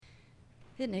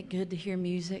Isn't it good to hear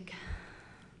music?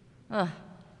 Ugh.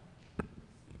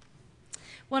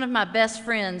 One of my best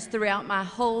friends throughout my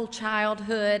whole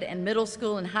childhood and middle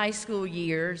school and high school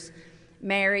years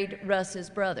married Russ's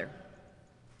brother.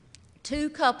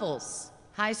 Two couples,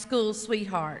 high school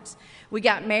sweethearts. We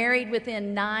got married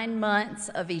within 9 months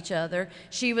of each other.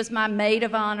 She was my maid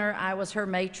of honor. I was her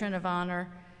matron of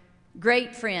honor.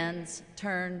 Great friends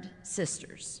turned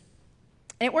sisters.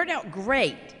 And it worked out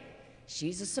great.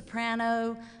 She's a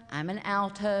soprano, I'm an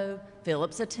alto,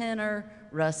 Philip's a tenor,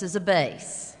 Russ is a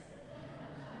bass.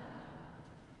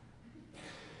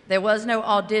 There was no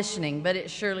auditioning, but it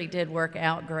surely did work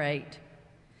out great.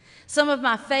 Some of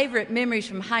my favorite memories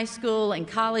from high school and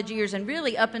college years, and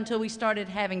really up until we started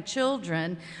having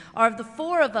children, are of the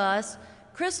four of us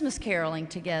Christmas caroling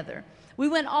together. We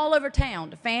went all over town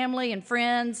to family and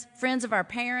friends of our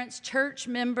parents, church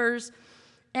members,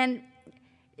 and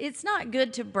it's not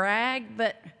good to brag,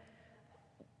 but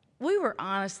we were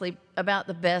honestly about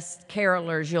the best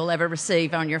carolers you'll ever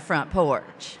receive on your front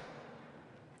porch.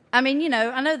 I mean,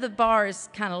 I know the bar is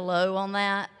kind of low on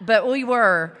that, but we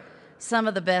were some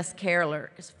of the best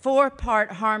carolers.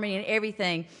 4-part harmony and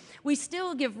everything. We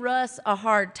still give Russ a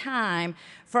hard time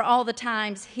for all the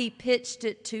times he pitched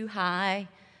it too high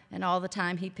and all the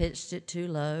time he pitched it too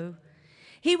low.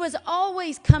 He was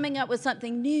always coming up with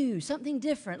something new, something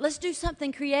different. Let's do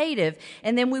something creative.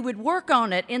 And then we would work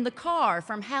on it in the car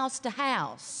from house to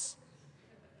house.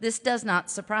 This does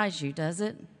not surprise you, does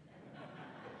it?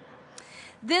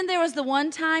 Then there was the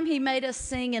one time he made us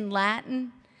sing in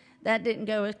Latin. That didn't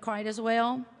go quite as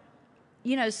well.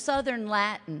 Southern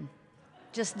Latin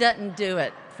just doesn't do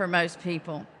it for most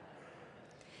people.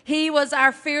 He was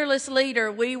our fearless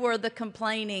leader. We were the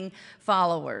complaining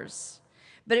followers.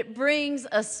 But it brings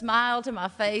a smile to my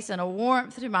face and a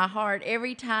warmth to my heart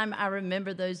every time I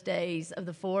remember those days of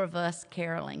the four of us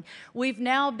caroling. We've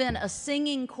now been a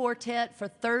singing quartet for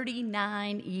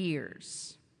 39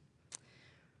 years.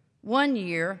 One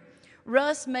year,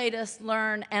 Russ made us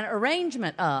learn an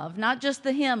arrangement of, not just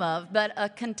the hymn of, but a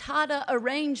cantata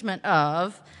arrangement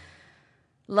of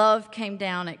Love Came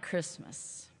Down at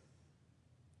Christmas.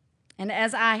 And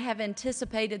as I have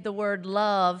anticipated the word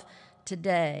love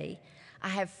today, I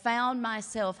have found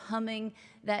myself humming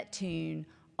that tune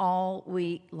all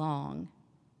week long.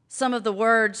 Some of the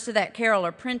words to that carol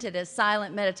are printed as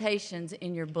silent meditations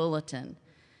in your bulletin.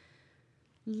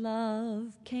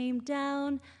 Love came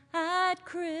down at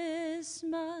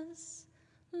Christmas,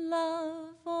 love,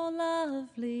 oh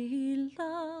lovely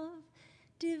love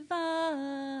divine.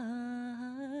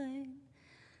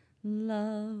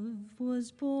 Love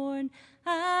was born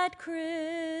at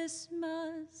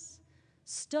Christmas,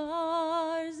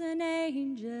 stars and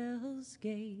angels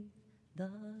gave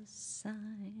the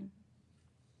sign.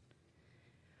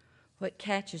 What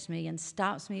catches me and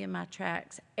stops me in my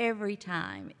tracks every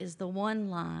time is the one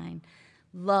line,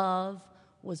 love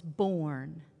was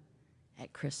born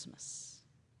at Christmas.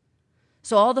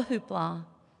 So all the hoopla,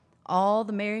 all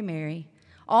the merry,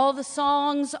 all the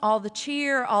songs, all the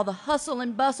cheer, all the hustle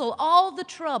and bustle, all the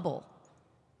trouble,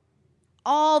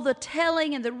 all the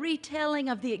telling and the retelling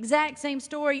of the exact same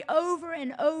story over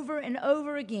and over and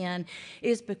over again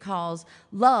is because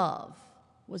love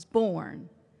was born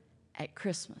at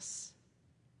Christmas.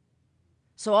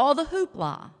 So all the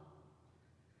hoopla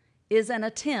is an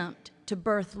attempt to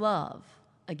birth love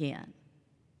again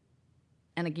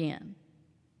and again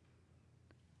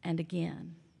and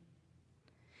again.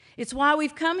 It's why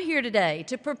we've come here today,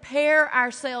 to prepare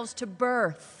ourselves to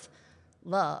birth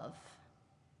love.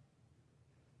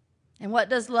 And what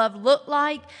does love look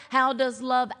like? How does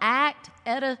love act?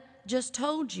 Etta just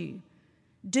told you.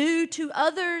 Do to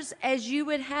others as you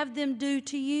would have them do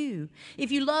to you.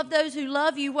 If you love those who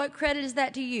love you, what credit is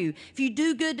that to you? If you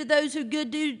do good to those who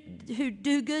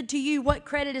do good to you, what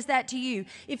credit is that to you?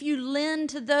 If you lend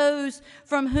to those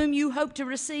from whom you hope to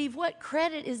receive, what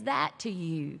credit is that to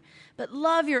you? But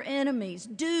love your enemies,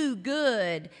 do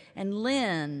good, and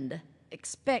lend,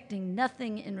 expecting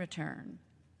nothing in return.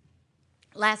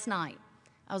 Last night,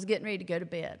 I was getting ready to go to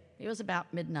bed. It was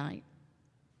about midnight.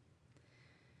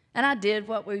 And I did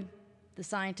what the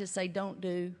scientists say don't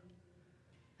do.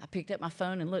 I picked up my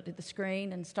phone and looked at the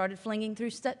screen and started flinging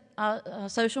through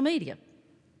social media.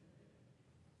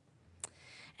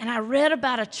 And I read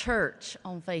about a church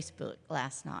on Facebook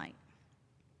last night,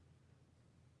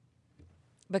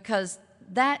 because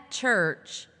that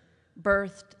church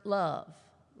birthed love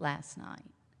last night.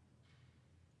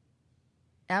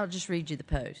 I'll just read you the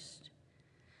post.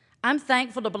 I'm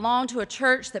thankful to belong to a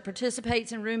church that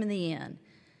participates in Room in the Inn.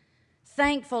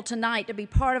 Thankful tonight to be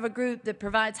part of a group that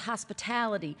provides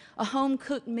hospitality, a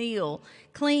home-cooked meal,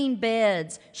 clean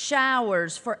beds,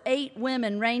 showers for 8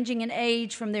 women ranging in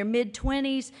age from their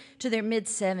mid-20s to their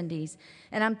mid-70s.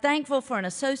 And I'm thankful for an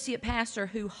associate pastor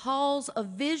who hauls a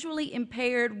visually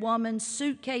impaired woman's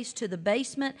suitcase to the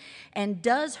basement and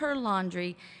does her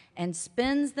laundry and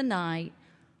spends the night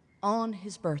on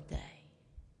his birthday.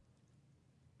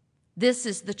 This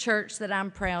is the church that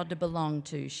I'm proud to belong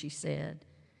to, she said.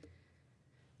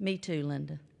 Me too,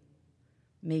 Linda.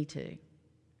 Me too.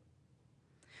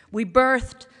 We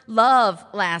birthed love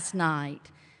last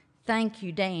night. Thank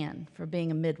you, Dan, for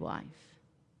being a midwife.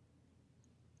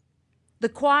 The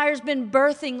choir's been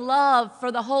birthing love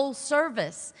for the whole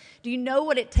service. Do you know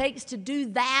what it takes to do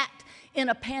that in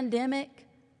a pandemic?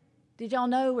 Did y'all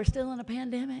know we're still in a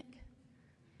pandemic?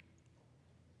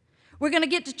 We're going to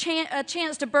get a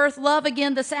chance to birth love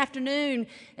again this afternoon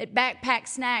at Backpack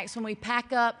Snacks when we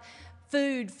pack up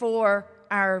food for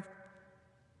our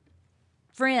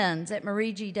friends at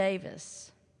Marie G.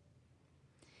 Davis.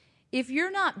 If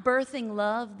you're not birthing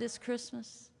love this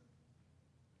Christmas,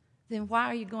 then why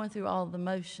are you going through all the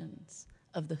motions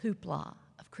of the hoopla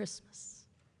of Christmas?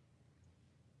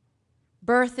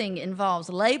 Birthing involves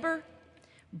labor,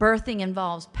 birthing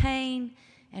involves pain,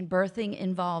 and birthing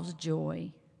involves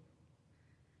joy.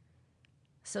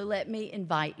 So let me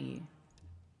invite you.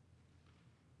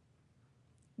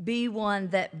 Be one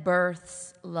that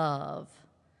births love,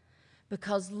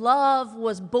 because love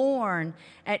was born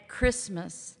at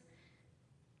Christmas.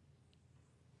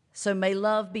 So may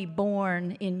love be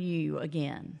born in you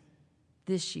again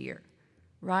this year,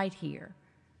 right here,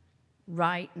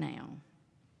 right now.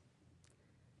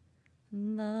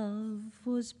 Love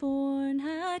was born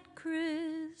at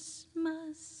Christmas,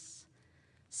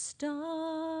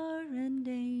 star and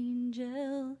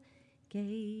angel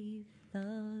gave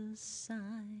the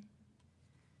sign.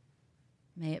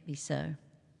 May it be so.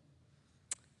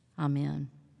 Amen.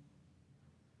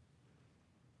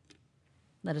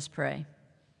 Let us pray.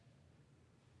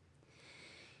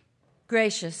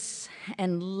 Gracious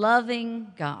and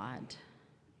loving God,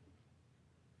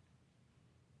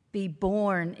 be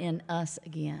born in us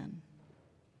again,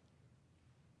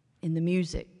 in the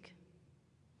music,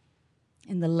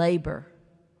 in the labor.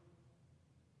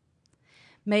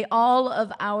 May all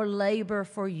of our labor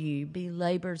for you be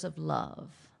labors of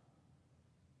love,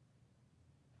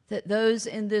 that those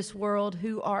in this world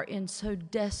who are in so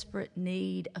desperate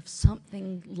need of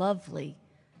something lovely,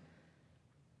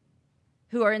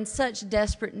 who are in such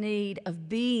desperate need of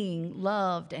being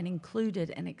loved and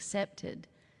included and accepted,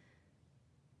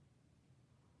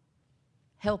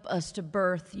 help us to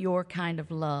birth your kind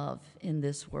of love in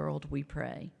this world, we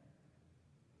pray.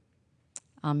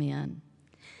 Amen.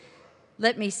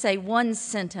 Let me say one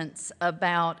sentence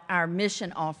about our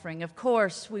mission offering. Of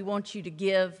course, we want you to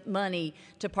give money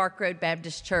to Park Road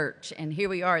Baptist Church. And here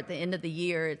we are at the end of the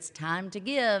year. It's time to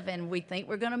give, and we think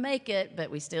we're going to make it, but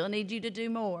we still need you to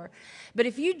do more. But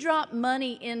if you drop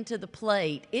money into the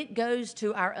plate, it goes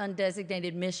to our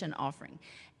undesignated mission offering.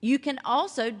 You can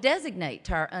also designate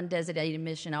to our undesignated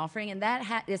mission offering, and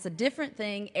that is a different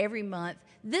thing every month.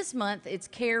 This month, it's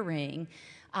Care Ring.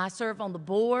 I serve on the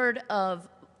board of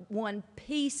one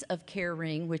piece of Care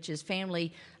Ring, which is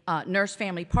Nurse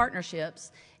Family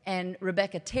Partnerships, and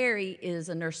Rebecca Terry is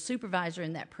a nurse supervisor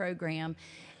in that program.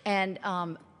 And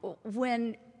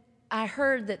when I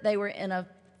heard that they were in a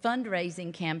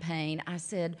fundraising campaign, I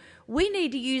said, we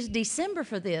need to use December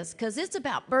for this because it's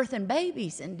about birthing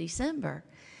babies in December.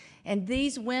 And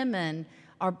these women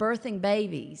are birthing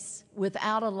babies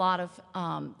without a lot of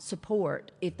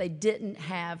support if they didn't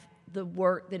have the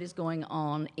work that is going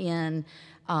on in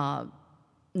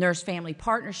Nurse Family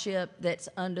Partnership that's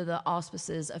under the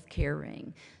auspices of Care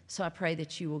Ring. So I pray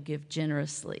that you will give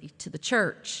generously to the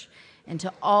church and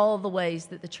to all the ways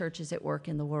that the church is at work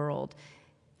in the world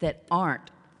that aren't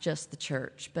just the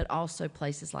church, but also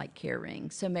places like Care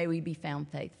Ring. So may we be found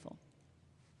faithful.